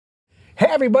Hey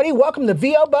everybody, welcome to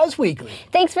VO Buzz Weekly.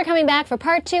 Thanks for coming back for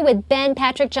part 2 with Ben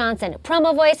Patrick Johnson.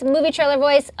 Promo voice, movie trailer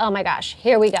voice. Oh my gosh,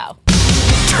 here we go.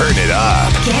 Turn it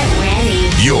up. Get ready.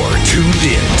 You're tuned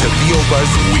in to VO Buzz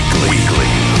Weekly.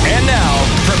 And now,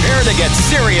 prepare to get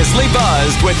seriously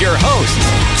buzzed with your hosts,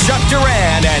 Chuck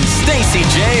Duran and Stacey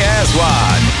J.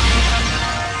 Aswan.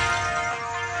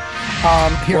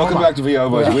 Welcome back to VO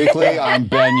Buzz Weekly. I'm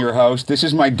Ben, your host. This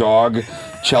is my dog,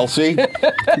 Chelsea.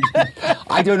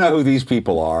 I don't know who these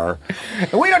people are.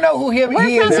 We don't know who he We're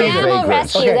is. from the animal vagrants.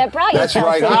 rescue Okay. that brought you, That's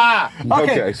Chelsea. right.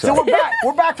 Okay, so sorry.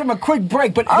 we're back from a quick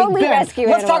break, but hey, Only Ben, rescue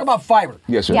let's talk animals. about fiber.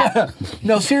 Yes, sir. Yeah.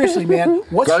 No, seriously, man.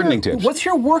 Gardening tips. What's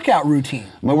your workout routine?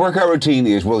 My workout routine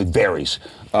is, well, it varies.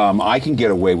 I can get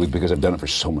away with, because I've done it for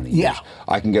so many years. Yeah.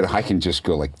 I can just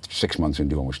go like 6 months and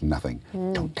do almost nothing.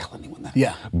 Don't tell anyone that.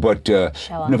 Yeah. But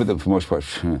off. no, but for the most part,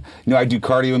 no. I do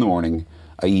cardio in the morning.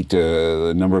 I eat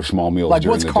a number of small meals Like,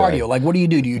 during what's the cardio? day. Like, what do you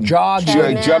do? Do you jog? So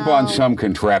I jump on some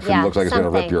contraption Yeah, that looks like it's going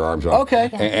to rip something. your arms off. Okay.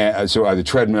 And so either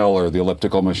treadmill or the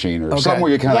elliptical machine or Okay. something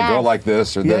where you kind of go Yes. like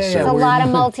this or this. Yeah, There's or a lot of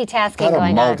multitasking lot of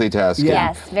going on. multitasking. Yeah.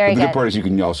 Yes, very But the good. good part is you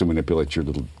can also manipulate your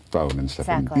little phone and stuff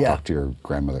Exactly. and Yeah. talk to your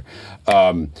grandmother.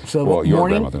 So your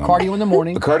morning, grandmother, not cardio mine. in the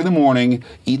morning. Cardio in the morning,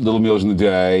 eat little meals in the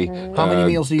day. How many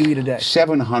meals do you eat a day?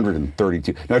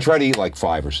 732. Now I try to eat like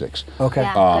 5 or 6. Okay.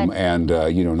 Yeah. Good. And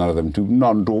none of them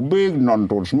none too big, none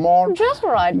too small. Just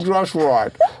right. Just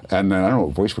right. And then I don't know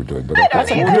what voice we're doing, but That's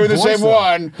a okay. good We're doing the voice, same though.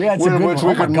 one. Yeah, it's a good which one.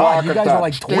 we Oh my can God, market you guys that. are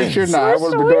like twins. Station, I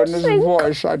will be doing this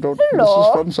voice. I don't. This is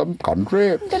from some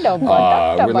country.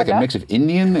 We're like a mix of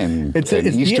Indian and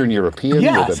Eastern European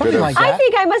yeah, with a bit something of. like that. I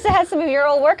think I must have had some of your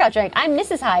old workout drink. I'm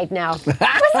Mrs. Hyde now.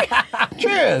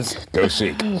 Cheers. Go see.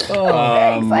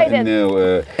 Excited.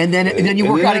 No, And then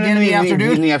you work out again in the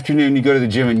afternoon? In the afternoon, you go to the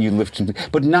gym and you lift something,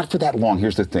 but not for that long.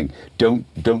 Here's the thing: don't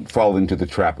fall into the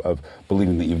trap of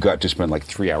believing that you've got to spend like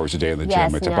 3 hours a day in the Yes,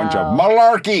 gym. It's a bunch of no.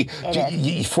 malarkey.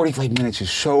 It 45 minutes is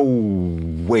so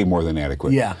way more than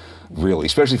adequate. Yeah. Really,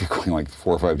 especially if you're going like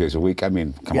 4 or 5 days a week. I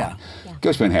mean, come Yeah. on,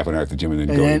 go spend half an hour at the gym and then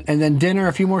And go. then dinner,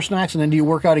 a few more snacks, and then do you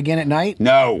work out again at night?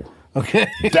 No. Okay.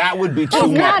 That would be too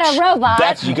He's much. not a robot.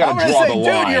 That's you got I'm to gonna draw say, the dude,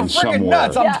 line you're freaking somewhere.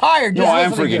 nuts. I'm tired. No, just I am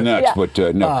listening freaking to it. nuts,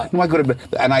 but no. No, I go to bed,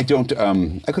 and I don't.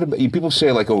 I go to bed. People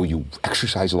say like, "Oh, you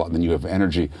exercise a lot, and then you have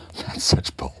energy." That's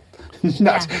such bull.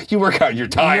 Nuts. Yeah. You work out and you're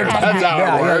tired. That's how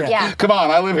Yeah, it works. yeah. Come on,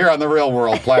 I live here on the real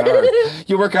world, planet Earth.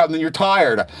 You work out and then you're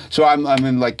tired. So I'm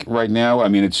in like right now. I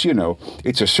mean, it's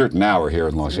it's a certain hour here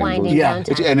in Los Angeles. Winding Yeah. down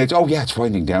It's, time. and it's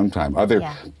winding down time. Other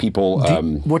Yeah. people.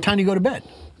 What time do you go to bed?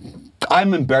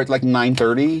 I'm in bed like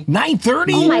 9:30.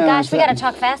 9:30? Oh my Yeah, gosh, we that- got to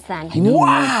talk fast then.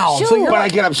 Wow. So Shoot. you're But I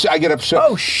get up.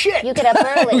 oh shit. You get up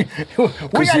early.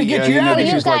 we got to get you out Well, of this here.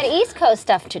 you've is got like- East Coast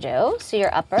stuff to do, so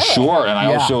you're up early. Sure, and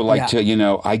I Yeah, also like yeah.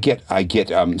 to, I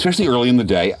get, especially early in the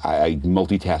day, I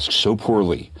multitask so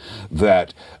poorly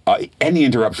that any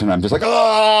interruption, I'm just like,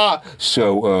 ah!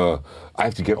 So I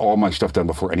have to get all my stuff done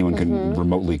before anyone can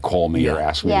remotely call me or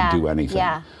ask me Yeah, to do anything.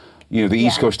 yeah. The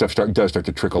East Yeah. Coast stuff does start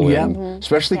to trickle Yeah. in,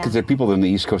 especially because there are people in the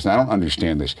East Coast, and I don't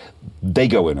understand this. They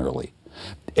go in early.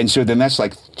 And so then that's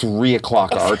like 3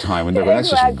 o'clock our time, and they're going,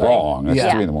 that's just Exactly. wrong. That's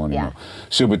Yeah. 3 in the morning. Yeah. No.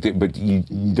 So,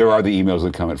 there are the emails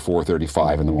that come at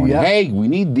 4:35 in the morning. Yeah. Hey, we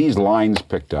need these lines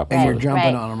picked up. And you're Right, jumping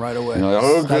right. on them right away. You're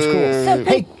like, That's cool. okay. So,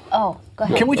 Hey, oh, go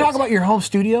ahead. can we talk about your home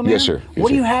studio, man? Yes, sir. Yes, What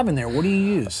do sir. you have in there? What do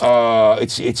you use?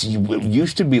 It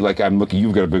used to be like I'm looking.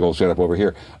 You've got a big old setup over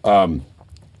here.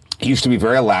 It used to be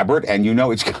very elaborate, and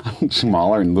it's gotten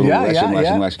smaller and less and less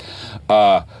and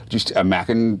less. Just a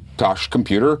Macintosh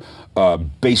computer,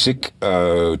 basic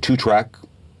 2-track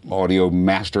audio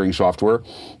mastering software,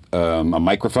 a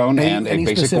microphone, and any a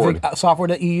basic specific board. software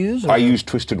that you use? or- I use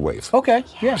Twisted Wave. Okay,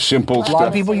 yeah. Simple A lot stuff.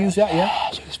 of people use that, yeah.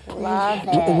 Love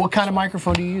it. What kind of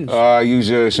microphone do you use? I use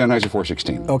a Sennheiser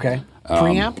 416. Okay.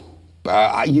 Preamp?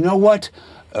 You know what?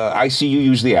 I see you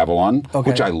use the Avalon, Okay.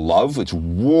 which I love. It's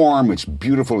warm, it's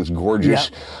beautiful, it's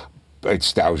gorgeous.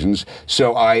 It's thousands.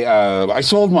 So I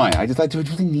sold mine. I just thought, do I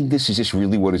really need this? Is this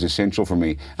really what is essential for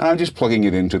me? And I'm just plugging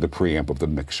it into the preamp of the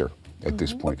mixer at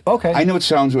this point. Okay. I know it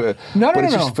sounds, but no, it's no.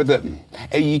 just for the.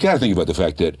 You got to think about the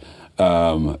fact that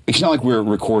it's not like we're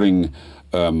recording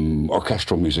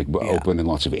orchestral music open and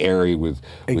lots of airy with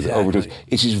overdubs.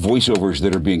 It's these voiceovers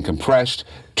that are being compressed,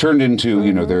 turned into,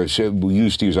 we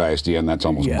used to use ISDN, that's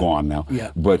almost gone now.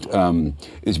 Yeah. But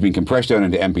it's being compressed down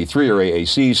into MP3 or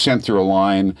AAC, sent through a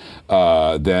line,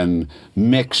 then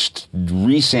mixed,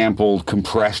 resampled,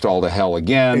 compressed all to hell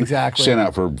again. Exactly. Sent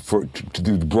out to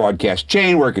do the broadcast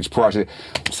chain where it gets processed.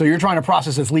 So you're trying to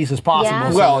process as least as possible.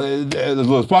 Yeah. so Well, as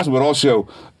little as possible, but also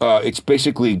it's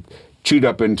basically chewed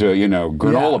up into,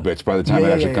 granola Yeah. bits by the time Yeah, it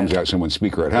yeah, actually yeah, comes yeah. out someone's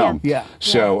speaker at home. Yeah.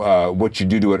 So what you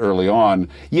do to it early on,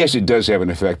 yes, it does have an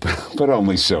effect, but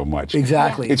only so much.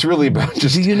 Exactly. It's really about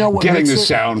just Do you know what getting the makes it-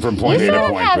 sound from You point A sort to of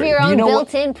point have B. your own know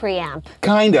what- built-in preamp.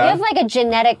 Kinda. You have like a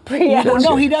genetic preamp. Well,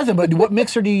 no, he doesn't. But what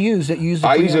mixer do you use that uses the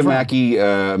I use a preamp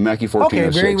from? Mackie 1406. Okay,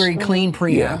 very, very clean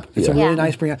preamp. Yeah, It's a yeah. really Yeah.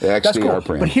 nice preamp. The That's cool. XDR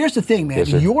preamp. But here's the thing, man. Yes,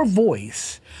 sir. Your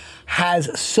voice has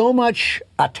so much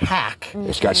attack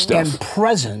It's got stuff. and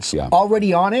presence Yeah.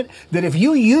 already on it that if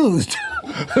you used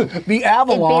the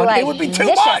Avalon, like it would be too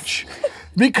vicious. much.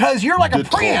 Because you're like a The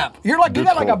tone. preamp. You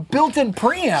got like a tone. built-in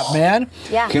preamp, man.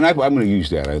 Yeah. I'm going to use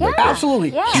that. I like that. Absolutely.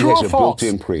 Yeah. She True has or a false?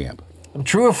 built-in preamp.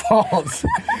 True or false?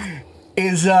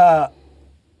 Is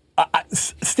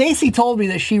Stacy told me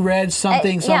that she read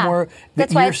something somewhere that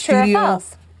That's why your it's true or studio.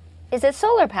 false. Is it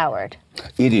solar powered?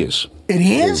 It is. It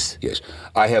is. Yes.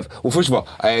 I have. Well, first of all,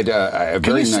 I had a Can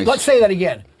very you, nice. let's say that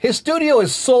again. His studio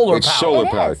is solar It's powered. solar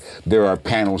It powered. is. There are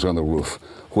panels on the roof,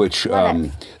 which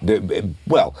Love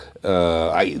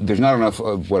there's not enough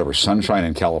sunshine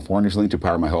in California or something to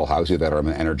power my whole house. Either that or I'm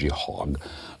an energy hog.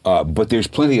 But there's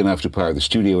plenty enough to power the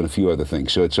studio and a few other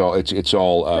things. So it's all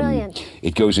Brilliant.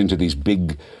 it goes into these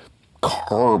big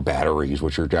car batteries,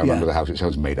 which are down Yeah. under the house. It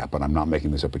sounds made up, and I'm not making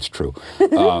this up. It's true.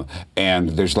 And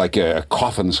there's like a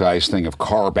coffin-sized thing of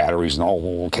car batteries, and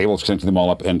all cables connecting them all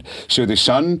up. And so the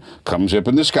sun comes up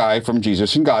in the sky from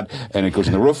Jesus and God, and it goes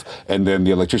in the roof, and then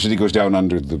the electricity goes down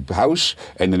under the house,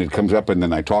 and then it comes up, and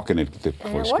then I talk, and the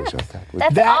And voice it goes works. out.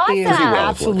 That's That awesome. is well.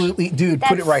 absolutely, dude.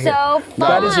 Put it That's right here. so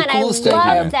That is the fun. I coolest thing love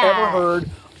I've that. ever heard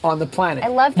on the planet. I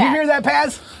love You that. hear that,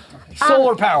 Paz?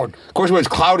 Solar powered. Of course, when it's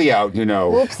cloudy out,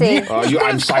 Whoopsie.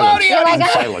 I'm It's silent. cloudy out. I'm You're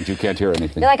like, silent. You can't hear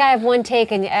anything. You're like, I have one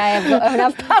take and I have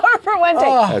enough power for one take.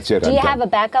 That's it. Do I'm you done. have a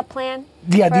backup plan?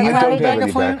 Yeah, for do you a have cloudy a day? backup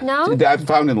plan? No? I've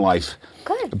found in life.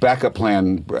 Good. A backup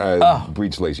plan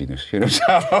breeds laziness, so.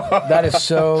 That is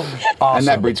so awesome. And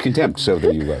that breeds contempt. So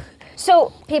there you go.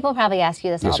 So people probably ask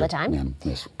you this all sir. the time. Yeah,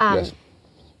 yes. Yes.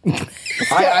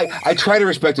 I try to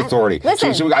respect authority.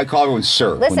 Listen. So I call everyone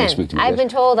sir when they speak Listen, to me. I've yes. been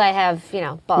told I have,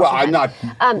 balls. Well, to I'm have.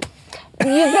 not.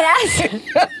 You've been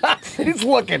asked. He's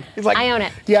looking. He's like, I own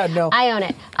it. Yeah, no. I own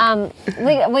it.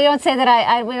 We don't say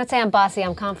that we don't say I'm bossy.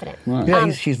 I'm confident.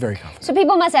 Yeah, she's very confident. So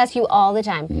people must ask you all the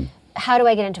time, how do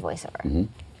I get into voiceover?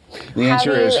 The How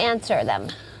answer do you is answer them?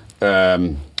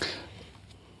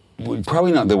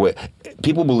 probably not the way.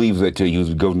 People believe that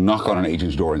you go knock on an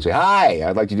agent's door and say, "Hi,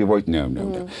 I'd like to do voice." No, no,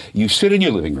 no. You sit in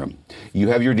your living room. You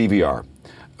have your DVR.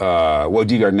 Well,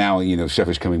 DVR now, stuff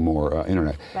is coming more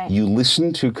internet. Right. You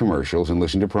listen to commercials and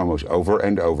listen to promos over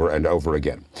and over and over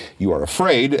again. You are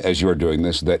afraid, as you are doing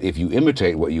this, that if you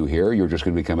imitate what you hear, you're just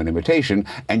going to become an imitation,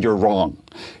 and you're wrong.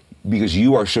 Because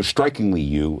you are so strikingly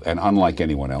you and unlike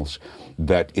anyone else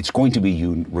that it's going to be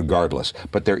you regardless.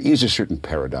 But there is a certain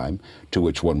paradigm to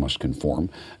which one must conform.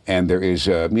 And there is,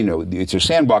 it's a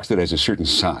sandbox that has a certain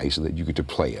size that you get to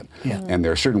play in. Yeah. And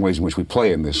there are certain ways in which we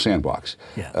play in this sandbox.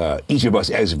 Yeah. Each of us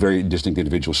as very distinct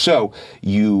individuals. So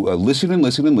you listen and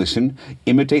listen and listen,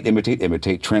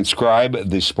 imitate, transcribe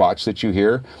the spots that you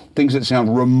hear, things that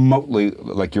sound remotely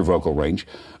like your vocal range.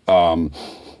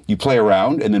 You play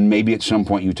around, and then maybe at some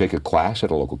point you take a class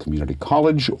at a local community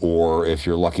college, or if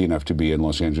you're lucky enough to be in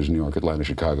Los Angeles, New York, Atlanta,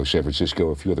 Chicago, San Francisco,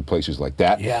 a few other places like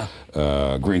that,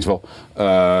 Greensville,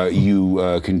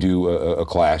 you can do a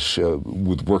class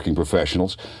with working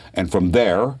professionals. And from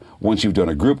there, once you've done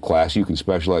a group class, you can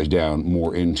specialize down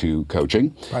more into coaching.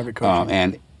 Private coaching.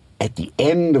 And at the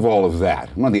end of all of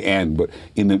that, not the end, but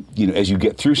in the as you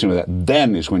get through some of that,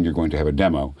 then is when you're going to have a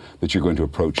demo that you're going to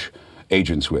approach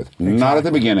agents with. Not at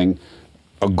the beginning,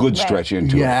 a good stretch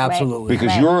into it. Yeah, absolutely.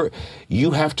 Because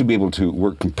you have to be able to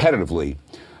work competitively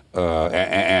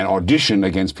and audition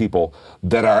against people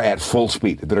that are at full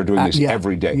speed, that are doing this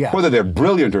every day. Yeah. Whether they're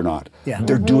brilliant or not,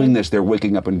 they're doing this, they're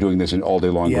waking up and doing this and all day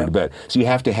long going to bed. So you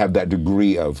have to have that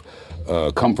degree of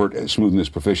comfort, smoothness,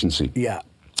 proficiency. Yeah.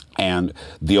 And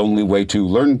the only way to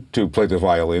learn to play the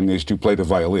violin is to play the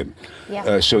violin.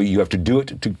 Yeah. So you have to do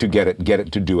it to get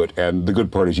it to do it. And the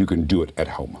good part is you can do it at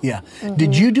home. Yeah.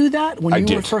 Did you do that when I you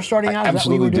did. were first starting out? I Is that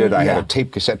what you absolutely were did. doing? I had a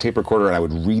cassette tape recorder, and I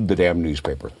would read the damn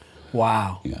newspaper.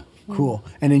 Wow. Yeah. Cool.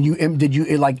 And then did you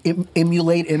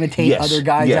imitate other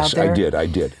guys out there? Yes, I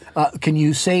did. Can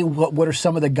you say what are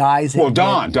some of the guys? Well,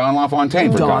 Don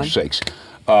LaFontaine, for Don. gosh sakes.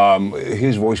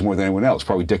 His voice more than anyone else,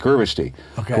 probably Dick Urvesty,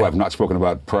 who I've not spoken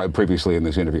about previously in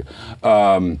this interview.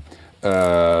 Ernie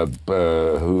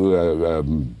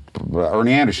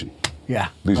Anderson. Yeah.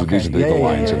 These are the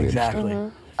lions of the industry.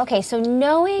 Exactly. Okay, so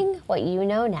knowing what you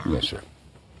know now, Yes, sir.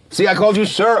 See, I called you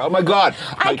sir. Oh my God,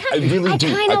 I really do.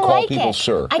 I call like people it.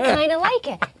 sir. I kind of like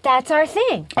it. That's our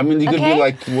thing. I mean, you could be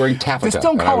like wearing taffeta. Just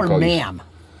don't call her ma'am.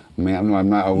 Ma'am, no, I'm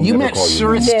not. I will You never meant call you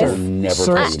sirster. ma'am. Never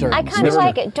Sirster. call you I ma'am. kind of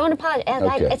like it. Don't apologize.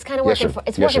 Okay. It's kind of Yes, working sir. for.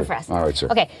 It's Yes, working sir. for us. All right, sir.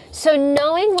 Okay. So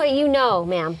knowing what you know,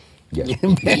 ma'am. Yes.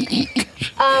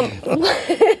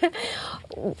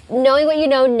 Knowing what you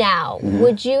know now, Mm-hmm.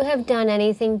 would you have done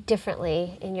anything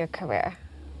differently in your career?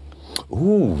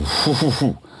 Ooh.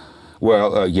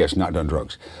 Well, yes, not done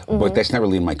drugs, but that's not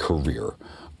really in my career.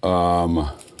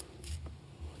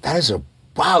 That's a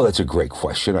great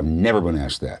question. I've never been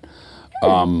asked that.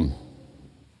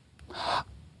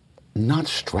 Not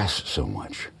stress so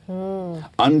much.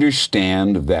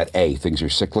 Understand that A, things are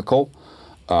cyclical.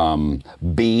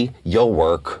 B, you'll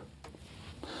work.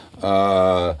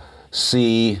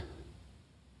 C,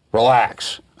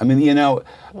 relax. I mean,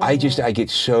 I get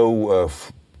so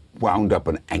wound up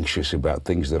and anxious about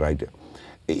things that I do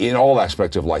in all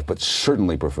aspects of life, but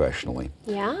certainly professionally.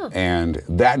 Yeah. And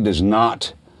that does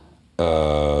not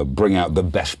bring out the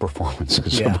best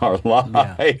performances of our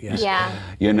lives. Yeah.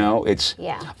 It's.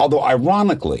 Although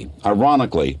ironically,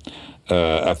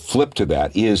 a flip to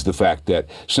that is the fact that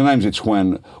sometimes it's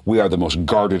when we are the most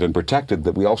guarded and protected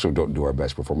that we also don't do our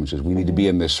best performances. We need to be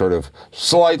in this sort of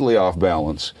slightly off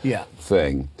balance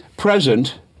thing.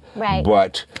 Present, right.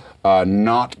 but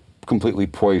not completely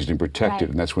poised and protected,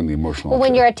 and that's when the emotional... Well,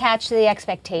 when you're attached to the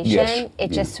expectation, Yes.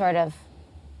 it just sort of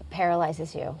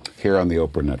paralyzes you. Here on the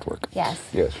Oprah Network. Yes.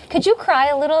 Yes. Could you cry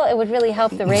a little? It would really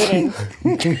help the ratings.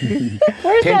 Pinch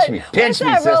me,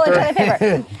 roll of toilet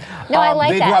paper? No, I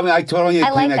like they that. brought me, I told you I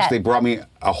like Kleenex, that. they brought me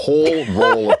a whole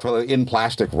roll of in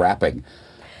plastic wrapping.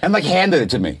 And handed it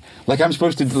to me. Like I'm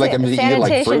supposed to, like I'm going to eat it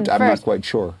like fruit. I'm not quite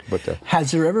sure. But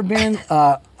Has there ever been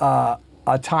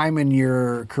a time in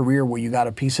your career where you got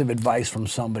a piece of advice from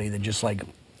somebody that just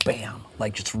bam,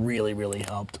 just really, really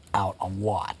helped out a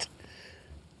lot?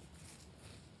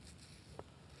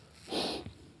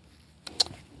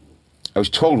 I was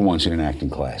told once in an acting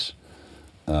class,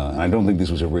 and I don't think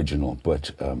this was original,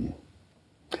 but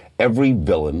every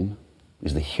villain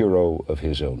is the hero of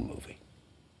his own movie.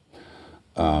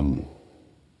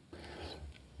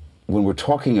 When we're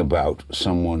talking about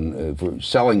someone, if we're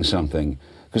selling something,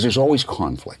 because there's always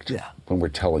conflict when we're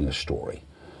telling a story.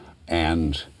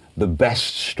 And the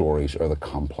best stories are the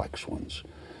complex ones.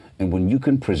 And when you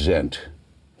can present,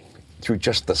 through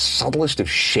just the subtlest of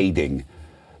shading,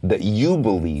 that you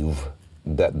believe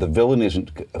that the villain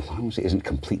isn't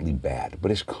completely bad,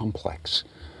 but is complex,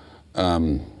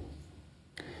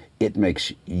 it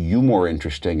makes you more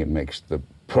interesting. It makes the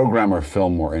program or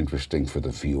film more interesting for the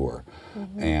viewer.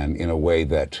 And in a way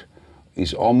that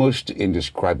is almost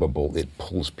indescribable, it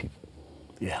pulls people.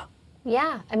 Yeah.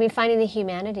 Yeah. I mean, finding the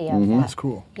humanity of that. That's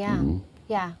cool. Yeah.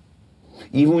 Yeah.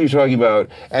 Even when you're talking about,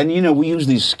 and we use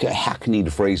these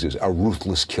hackneyed phrases, a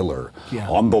ruthless killer,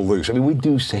 on the loose. I mean, we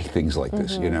do say things like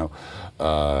this,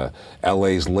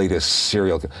 LA's latest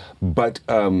serial killer. But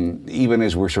even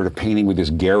as we're sort of painting with this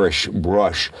garish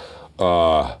brush,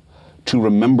 to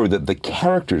remember that the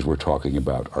characters we're talking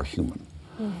about are human.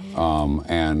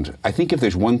 And I think if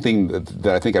there's one thing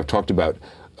that I think I've talked about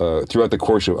throughout the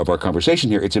course of our conversation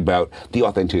here, it's about the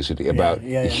authenticity, about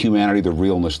the humanity, the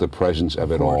realness, the presence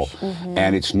of it all.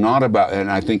 And it's not about,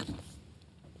 and I think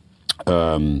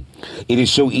it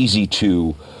is so easy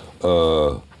to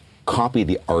copy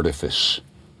the artifice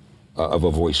of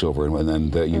a voiceover, and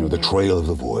then the trail of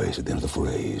the voice at the end of the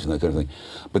phrase and that kind of thing.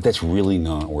 But that's really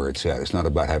not where it's at. It's not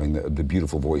about having the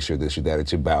beautiful voice or this or that.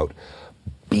 It's about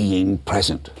being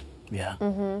present. Yeah.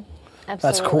 Absolutely.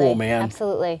 That's cool, man.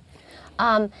 Absolutely.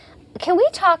 Can we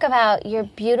talk about your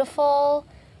beautiful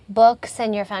books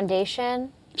and your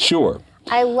foundation? Sure.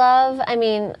 I love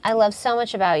so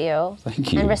much about you.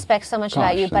 Thank you. And respect so much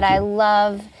about you, but I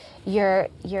love your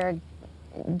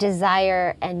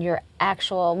desire and your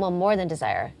actual, well, more than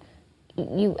desire.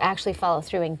 You actually follow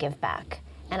through and give back.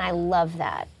 And I love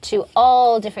that to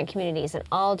all different communities and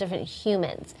all different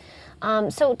humans.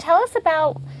 So tell us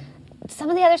about some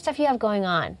of the other stuff you have going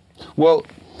on. Well,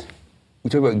 we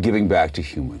talk about giving back to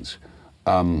humans.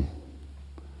 I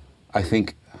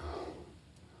think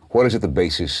what is at the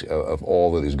basis of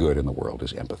all that is good in the world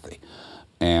is empathy.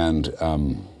 And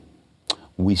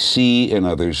we see in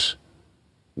others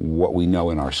what we know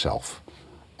in ourselves,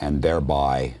 and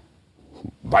thereby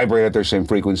vibrate at their same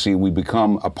frequency.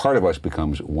 A part of us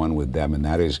becomes one with them, and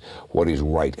that is what is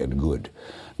right and good.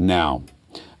 Now,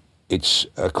 it's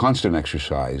a constant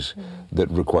exercise that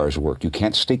requires work. You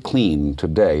can't stay clean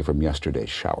today from yesterday's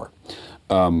shower.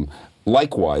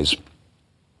 Likewise,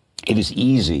 it is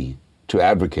easy to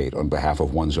advocate on behalf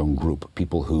of one's own group,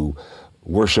 people who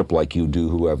worship like you do,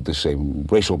 who have the same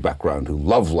racial background, who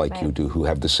love like you do, who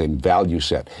have the same value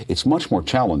set. It's much more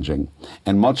challenging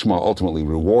and much more ultimately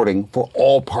rewarding for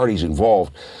all parties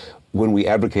involved when we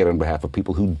advocate on behalf of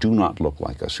people who do not look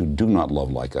like us, who do not love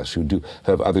like us, who do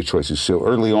have other choices. So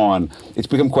early on, it's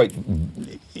become quite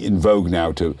in vogue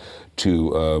now to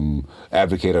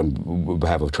advocate on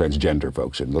behalf of transgender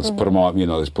folks, and let's put them on.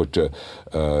 Let's put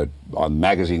on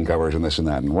magazine covers and this and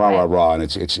that, and rah, and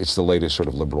it's the latest sort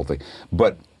of liberal thing.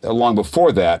 But long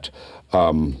before that.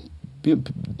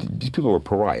 These people were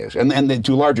pariahs, and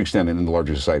to a large extent, and in the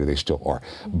larger society, they still are.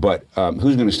 But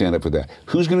who's going to stand up for that?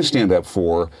 Who's going to stand up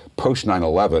for post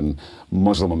 9/11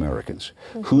 Muslim Americans?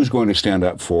 Who's going to stand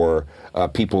up for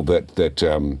people that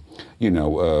the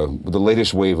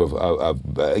latest wave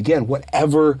of again,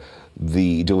 whatever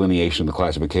the delineation, the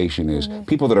classification is,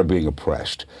 people that are being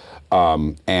oppressed,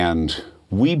 and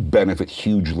we benefit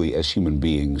hugely as human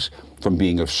beings from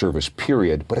being of service,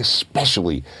 period, but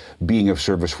especially being of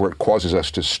service where it causes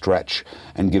us to stretch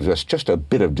and gives us just a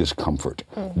bit of discomfort.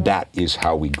 That is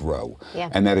how we grow. Yeah.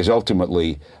 And that is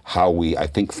ultimately how we, I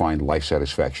think, find life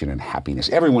satisfaction and happiness.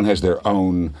 Everyone has their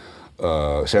own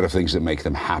set of things that make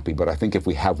them happy, but I think if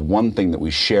we have one thing that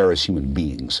we share as human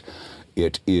beings,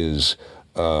 it is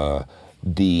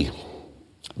the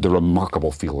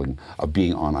remarkable feeling of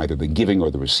being on either the giving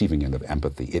or the receiving end of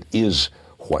empathy. It is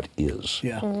what is.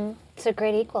 Yeah. It's a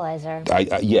great equalizer.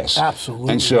 Yes.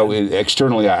 Absolutely. And so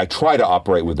externally, I try to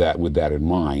operate with that in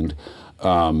mind.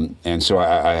 And so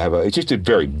I have it's just a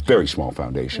very, very small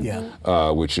foundation,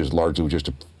 which is largely just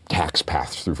a tax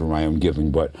pass-through for my own giving.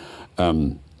 But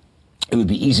it would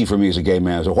be easy for me as a gay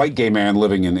man, as a white gay man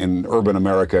living in urban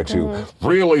America, to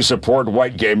really support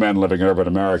white gay men living in urban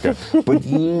America. But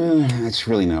it's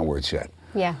really not where it's at.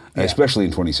 Yeah. Especially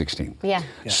in 2016. Yeah.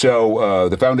 So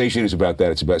the foundation is about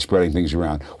that. It's about spreading things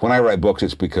around. When I write books,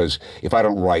 it's because if I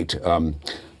don't write,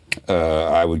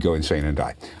 I would go insane and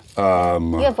die.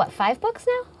 You have, 5 books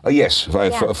now? Yes,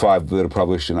 five that are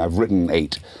published, and I've written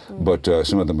 8, but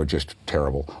some of them are just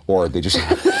terrible, or they just,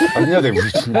 I'm not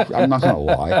going to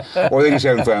lie, or they just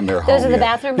haven't found their home Those are the yet.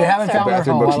 bathroom They books? haven't found their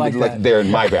Bathroom home. books, I like that. they're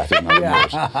in my bathroom, not in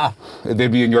yours.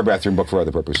 They'd be in your bathroom book for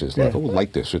other purposes. Like,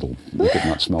 like this, it'll make it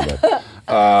not smell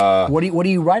bad. What do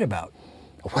you write about?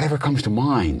 Whatever comes to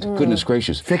mind. Goodness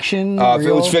gracious. Fiction? If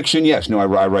it was fiction, yes. No,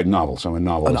 I write novels. I'm a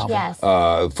novelist. Yes.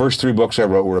 First 3 books I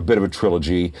wrote were a bit of a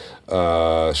trilogy,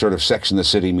 sort of Sex and the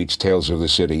City meets Tales of the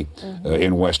City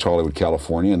in West Hollywood,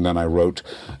 California. And then I wrote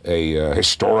a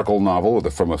historical novel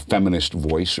from a feminist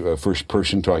voice, first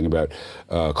person, talking about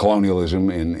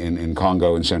colonialism in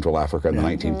Congo and Central Africa in the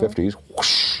 1950s.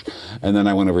 Whoosh. And then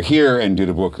I went over here and did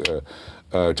a book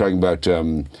talking about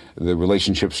the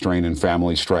relationship strain and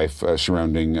family strife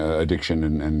surrounding addiction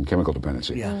and chemical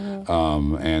dependency. Yeah.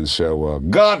 And so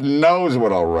God knows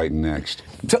what I'll write next.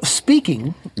 So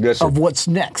speaking of what's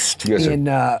next in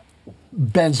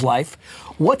Ben's life,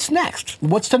 what's next?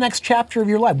 What's the next chapter of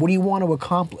your life? What do you want to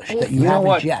accomplish that you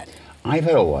haven't yet? I've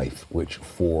had a life which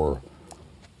for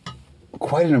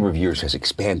quite a number of years has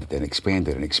expanded and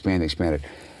expanded and expanded.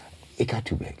 It got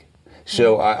too big.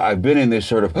 So I've been in this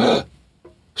sort of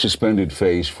suspended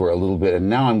phase for a little bit, and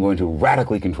now I'm going to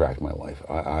radically contract my life.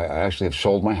 I actually have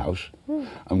sold my house.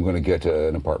 I'm going to get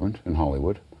an apartment in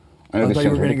Hollywood. I thought you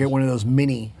were going to get one of those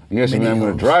mini. Yes, mini and I'm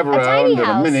going homes. to drive around in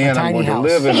a mini, and I'm going to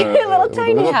live in a little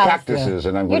tiny little house. cactuses,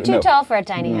 and I'm You're going too tall for a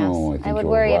tiny house. No, I think I would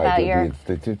you're worry right. about your.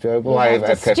 Well, I have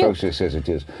to stoop. kyphosis as it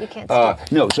is. You can't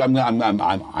stoop. No, so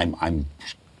I'm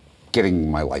getting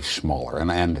my life smaller,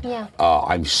 and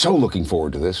I'm so looking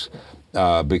forward to this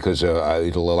because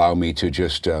it'll allow me to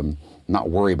just. Not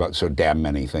worry about so damn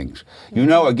many things. You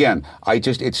know, again,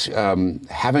 it's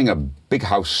having a big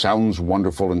house sounds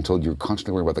wonderful until you're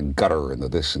constantly worrying about the gutter and the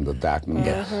this and the that and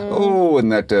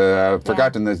and that I've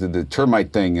forgotten the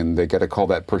termite thing, and they got to call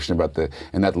that person about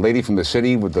and that lady from the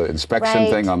city with the inspection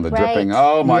thing on the dripping.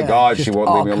 Oh my God, she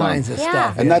won't leave me alone. All kinds of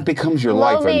stuff. And that becomes your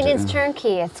life. Low maintenance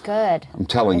turnkey. It's good. I'm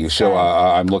telling you. So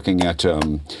I'm looking at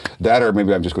that, or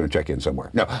maybe I'm just going to check in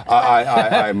somewhere. No,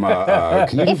 I'm.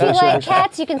 Can you If you like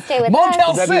cats, you can stay with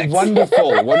Motel us. That'd 6. be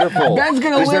wonderful, wonderful. Ben's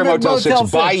going to Is there live a at Motel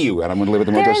 6 by 6. you? And I'm going to live at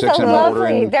the Motel There's 6 a and I'm lovely-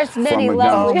 ordering there's many from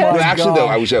lovely- McDonald's. Oh, my Actually, though,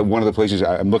 I gosh. was at one of the places,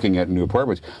 I'm looking at new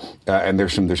apartments, and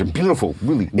there's some beautiful,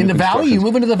 really In the valley? You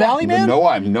moving to the valley, man? No,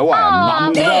 I'm not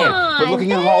moving come there. But on, looking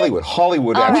in Ben. Hollywood.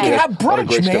 Hollywood All actually right. We has could have a lot of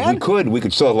great brunch, stuff. man. We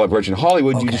could still have brunch in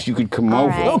Hollywood. You could come All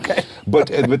over. right. Okay. But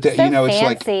So you know, it's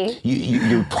like fancy.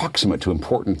 you're proximate to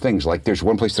important things. Like there's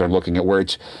one place that I'm looking at where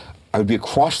I would be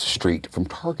across the street from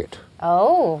Target.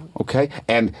 Oh. Okay,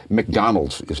 and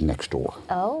McDonald's is next door.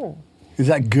 Oh. Is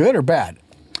that good or bad?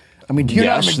 I mean, you're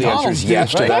not Yes, a the answer McDonald's is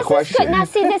yes dude, to right? that This is question. good. Now,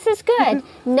 see, this is good.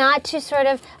 Not to sort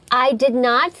of, I did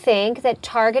not think that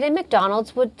Target and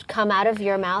McDonald's would come out of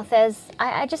your mouth as,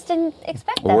 I just didn't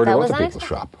expect that. Or where that do was other people unexpected.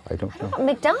 shop? I don't know.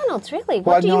 McDonald's, really?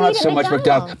 Well, What do you no, eat not at so much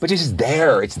McDonald's, but it's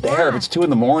there. It's there. Yeah. If it's 2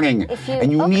 a.m. If you- and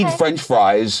you need okay. French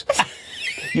fries,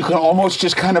 you can almost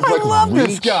just kind of I like love this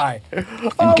reach guy.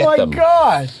 Oh get my them.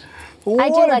 God. What I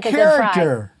do like a good fry.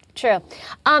 character. True.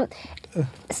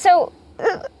 So,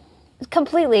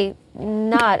 completely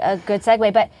not a good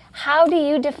segue, but how do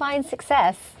you define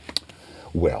success?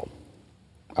 Well,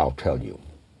 I'll tell you.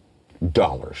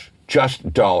 Dollars.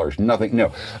 Just dollars. Nothing.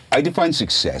 No. I define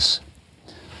success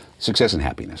and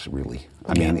happiness, really.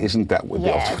 I mean, isn't that what the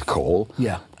Yes. ultimate goal?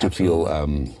 Yeah, To feel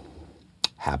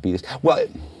happiness. Well,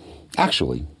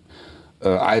 actually,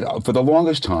 I for the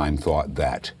longest time thought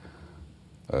that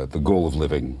the goal of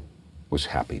living was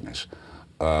happiness.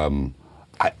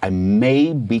 I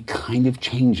may be kind of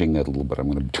changing that a little bit. I'm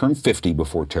going to turn 50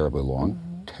 before terribly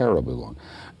long, terribly long.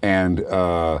 And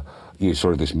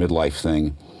sort of this midlife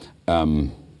thing.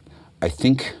 I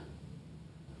think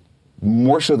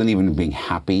more so than even being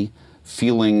happy,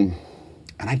 feeling,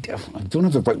 and I don't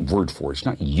have the right word for it. It's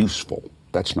not useful.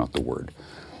 That's not the word.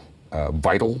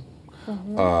 Vital,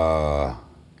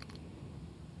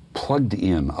 plugged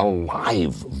in,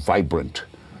 alive, vibrant,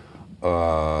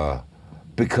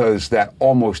 because that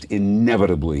almost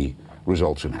inevitably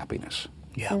results in happiness.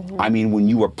 Yeah. I mean, when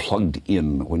you are plugged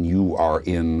in, when you are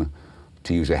in,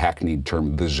 to use a hackneyed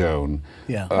term, the zone,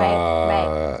 Yeah.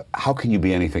 Right. how can you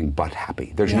be anything but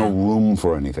happy? There's no room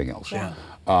for anything else. Yeah.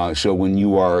 So when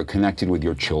you are connected with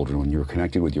your children, when you're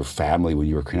connected with your family, when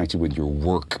you're connected with your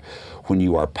work, when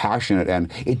you are passionate,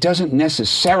 and it doesn't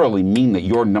necessarily mean that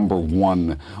you're number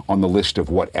one on the list of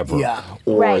whatever, Yeah.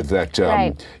 or Right. that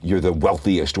you're the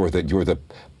wealthiest, or that you're the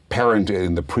parent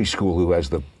in the preschool who has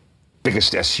the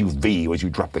biggest SUV as you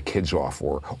drop the kids off,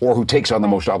 or who takes on the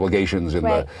most obligations in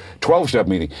Right. the 12-step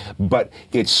meeting. But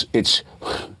it's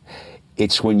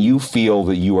when you feel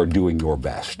that you are doing your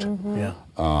best. Yeah.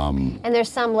 And there's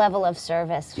some level of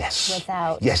service Yes.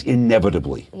 without. Yes,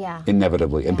 inevitably. Yeah.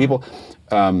 Inevitably. And people,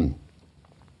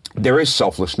 there is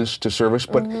selflessness to service,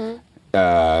 but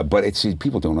it's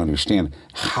people don't understand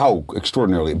how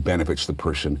extraordinarily it benefits the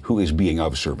person who is being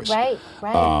of service. Right,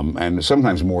 right. And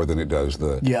sometimes more than it does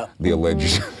the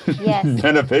alleged Yes.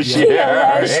 beneficiary,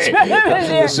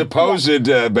 the supposed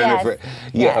benefit.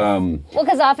 Yes. Yeah. Well,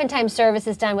 because oftentimes service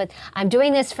is done with, I'm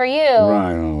doing this for you,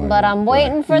 Right, but I'm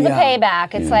waiting for the Yeah.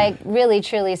 payback. It's like really,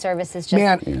 truly service is just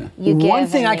Man, you give. one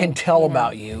thing and I can you- tell you know.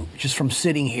 about you, just from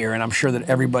sitting here, and I'm sure that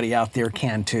everybody out there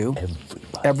can too.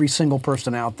 Every single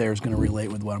person out there is going to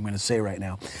relate with what I'm going to say right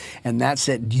now. And that's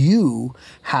that you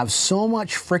have so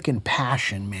much freaking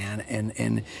passion, man,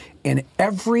 and in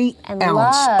every And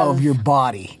ounce love. of your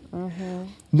body.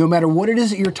 No matter what it is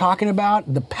that you're talking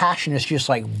about, the passion is just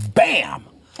like bam.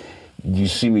 You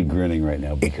see me grinning right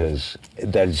now because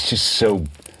that is just so.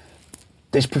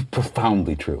 That's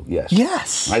profoundly true. Yes.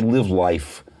 Yes. I live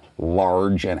life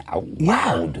large and out Yeah,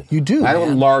 loud. you do, I don't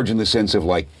man. large in the sense of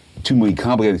like too many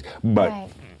complicated, but Right.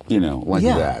 like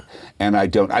Yeah. that. And I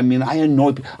don't. I mean, I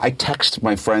annoy. I text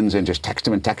my friends and just text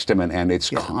them, and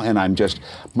it's and I'm just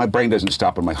my brain doesn't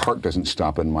stop and my heart doesn't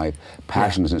stop and my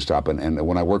passion doesn't stop and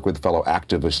when I work with fellow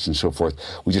activists and so forth,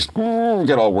 we just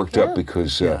get all worked up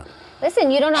because.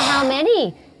 Listen, you don't know how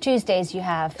many Tuesdays you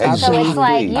have. So Exactly. it's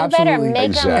like, you better Absolutely. make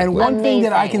them Exactly. And one thing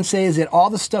that I amazing. can say is that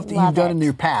all the stuff that Love you've done it. in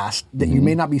your past that you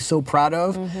may not be so proud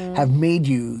of have made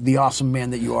you the awesome man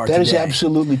that you are That today. is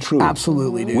absolutely true.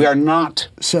 Absolutely, dude. We are not.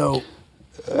 So,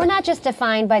 We're not just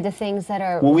defined by the things that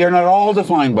are. Well, we are not all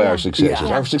defined by our successes.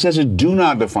 Yeah. Our successes do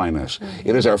not define us.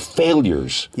 It is our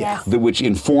failures Yes. which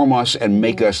inform us and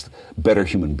make us better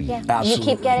human beings. Yeah. You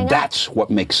keep getting up. That's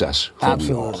what makes us who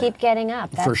Absolutely. Keep getting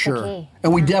up. That's for the sure. key.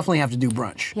 And we definitely have to do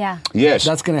brunch. Yeah. we are. Yes.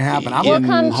 That's going to happen. I'm We'll in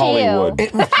come to you. Hollywood.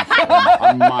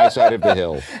 on my side of the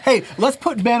hill. Hey, let's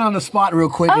put Ben on the spot real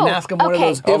quick and Oh, ask him one of okay.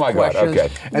 those if Oh my God, questions. okay.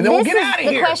 And then we'll This get is out of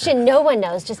the here. question no one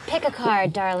knows. Just pick a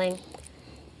card, darling.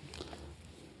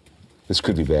 This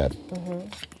could be bad.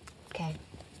 Okay.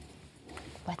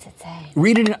 What's it say?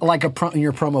 Read it like in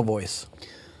your promo voice.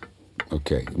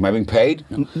 Okay. Am I being paid?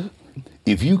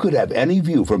 If you could have any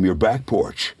view from your back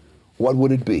porch, what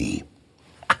would it be?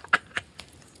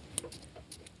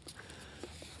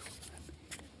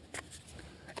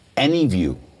 Any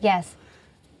view. Yes.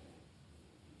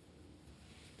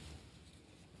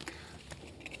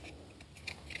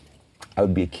 I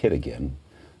would be a kid again,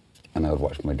 and I would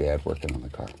watch my dad working on the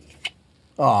car.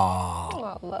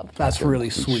 Oh, love. That's really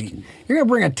sweet. You're gonna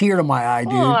bring a tear to my eye,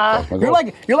 dude. Aw.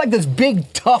 You're like this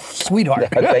big tough sweetheart.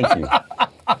 Thank you.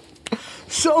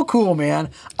 So cool, man.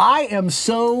 I am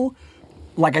so,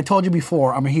 like I told you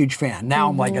before, I'm a huge fan. Now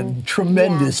I'm like a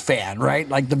tremendous fan, right?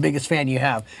 Like the biggest fan you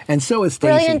have. And so is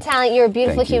Stacey. Brilliant talent. You're a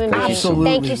beautiful human being. Absolutely,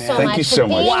 Thank you man. so Thank much you so for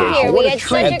much, being Stacey. here. What We a had treat.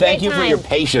 such a And thank great you for time. your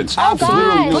patience. Oh, Literally,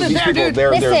 God. Put it these there, people, dude.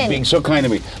 they're Listen. being so kind to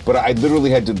me. But I literally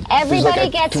had to. this is Everybody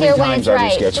like gets 3 here when times it's on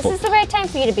right. This reschedule. is the right time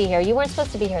for you to be here. You weren't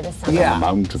supposed to be here this summer. Yeah. On the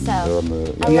mountain. So, on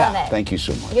the, I love it. Thank you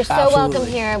so much. You're so Absolutely.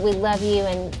 welcome here. We love you.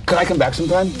 And Could I come back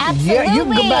sometime? absolutely. Yeah, you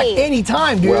can come back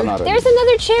anytime, dude. Well, not There's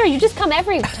another chair. You just come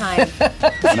every time.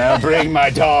 Now bring my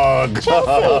dog.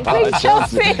 Chelsea, bring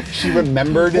Chelsea. She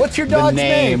remembered What's your the dog's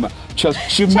name. name? She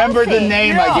remembered the Chelsea.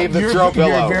 name Yeah, I gave the you're- throw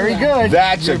pillow. You're very good.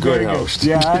 That's You're a good very host.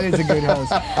 Yeah, that is a good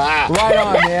host. Right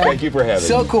on, man. Thank you for having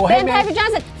So me. cool. Hey, Ben man. Patrick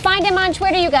Johnson. Find him on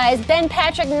Twitter, you guys.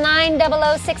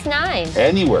 BenPatrick90069.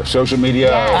 Anywhere, social media.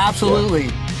 Yes. Absolutely.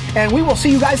 And we will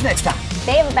see you guys next time.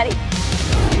 Hey, everybody.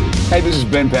 Hey, this is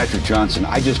Ben Patrick Johnson.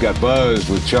 I just got buzzed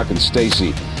with Chuck and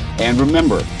Stacey. And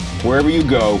remember, wherever you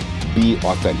go, be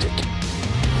authentic.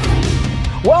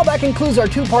 Well, that concludes our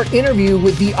 2-part interview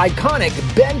with the iconic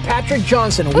Ben Patrick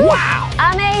Johnson. Wow.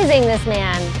 Amazing, this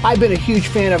man. I've been a huge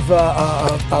fan of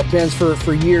Ben's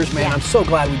for years, man. Yeah. I'm so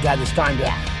glad we've got this time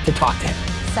to talk to him.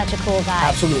 Such a cool guy.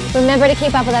 Absolutely. Remember to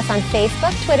keep up with us on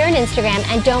Facebook, Twitter, and Instagram.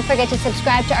 And don't forget to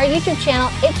subscribe to our YouTube channel.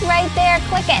 It's right there.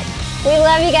 Click it. We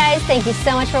love you guys. Thank you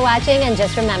so much for watching. And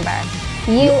just remember,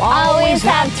 you always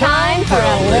have time for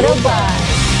a little buzz.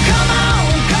 Come on,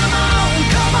 come on,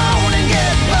 come on and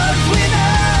get buzzed with us.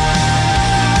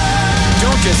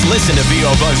 Don't just listen to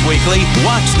VO Buzz Weekly.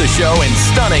 Watch the show in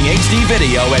stunning HD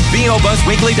video at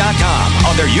VOBuzzWeekly.com,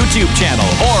 on their YouTube channel,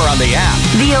 or on the app.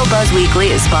 VO Buzz Weekly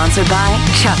is sponsored by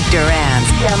Chuck Duran's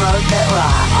Demos That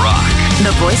Rock.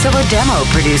 The voiceover demo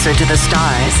producer to the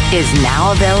stars is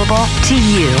now available to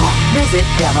you. Visit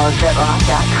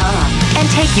demosthatrock.com and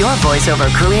take your voiceover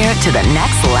career to the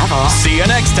next level. See you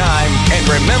next time. And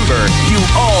remember, you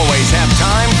always have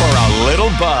time for a little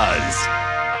buzz.